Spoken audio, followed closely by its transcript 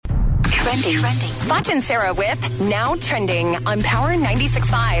Trending. Foch and Sarah with Now Trending on Power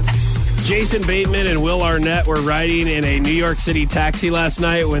 96.5. Jason Bateman and Will Arnett were riding in a New York City taxi last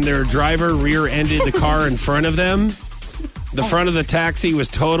night when their driver rear-ended the car in front of them. The front of the taxi was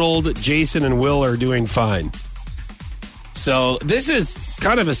totaled. Jason and Will are doing fine. So this is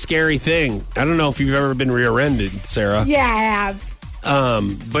kind of a scary thing. I don't know if you've ever been rear-ended, Sarah. Yeah, I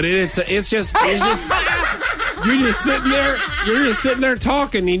have. But it's just you're just sitting there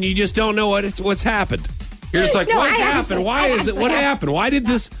talking and you just don't know what's happened. You're just like, No, what I happened? actually- Why I is it? actually What have. happened?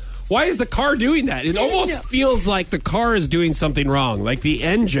 Why is the car doing that? It almost feels like the car is doing something wrong. Like the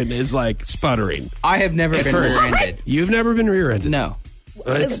engine is like sputtering. I have never been rear-ended. You've never been rear-ended. No.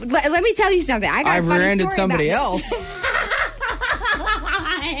 Let me tell you something. I got I've a funny rear-ended story somebody about else.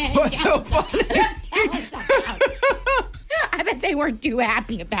 What's so funny? I bet they weren't too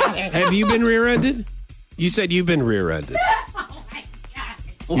happy about it. Have you been rear-ended? You said you've been rear-ended. Oh my God.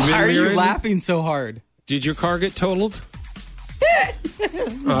 Why are you rear-ended? laughing so hard? Did your car get totaled?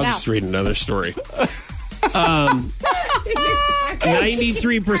 I'll just read another story.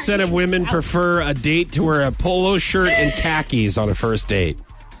 93% of women prefer a date to wear a polo shirt and khakis on a first date.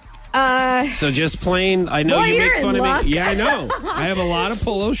 So just plain, I know Boy, you you're make in fun luck. of me. Yeah, I know. I have a lot of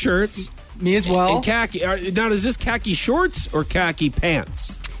polo shirts Me as well. and khaki. Now, is this khaki shorts or khaki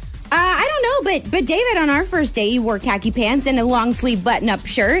pants? I don't know, but David on our first date, he wore khaki pants and a long sleeve button up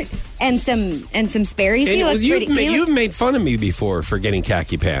shirt and some Sperry's. He looked pretty. You've made fun of me before for getting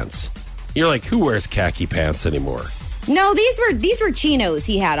khaki pants. You're like, who wears khaki pants anymore? No, these were chinos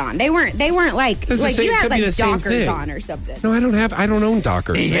he had on. They weren't like That's the same- you had could be like the same Dockers thing. on or something. No, I don't own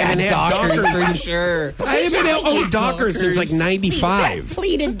Dockers. I Yeah, haven't had Dockers for sure. I haven't owned Dockers since like 95.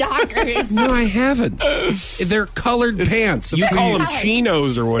 Pleated Dockers. No, I haven't. They're colored pants. You call them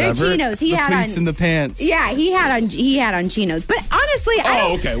chinos or They're whatever. chinos. He The had pleats on. in the pants. Yeah, he had on chinos. But honestly, I Oh,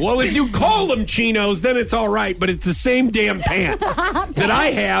 don't, okay. Well, if you call them chinos, then it's all right. But it's the same damn pant that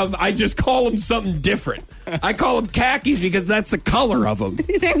I have. I just call them something different. I call them khakis because that's the color of them.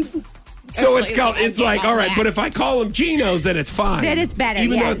 So it's like, all right. But if I call them chinos, then it's fine. Then it's better,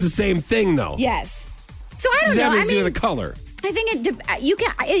 even though yes. it's the same thing, though. yes. So I don't Does that know. have I to do mean, with the color? I think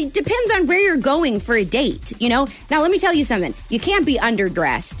it depends on where you're going for a date. You know. Now let me tell you something. You can't be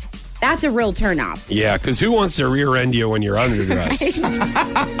underdressed. That's a real turnoff. Yeah, because who wants to rear end you when you're underdressed?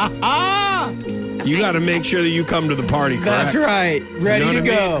 You got to make sure that you come to the party, correct? That's right. Ready You know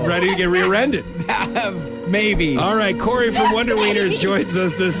to what I mean? go. Ready to get rear-ended. Maybe. All right, Corey from Wonder Wieners joins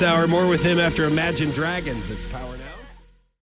us this hour. More with him after Imagine Dragons. It's Power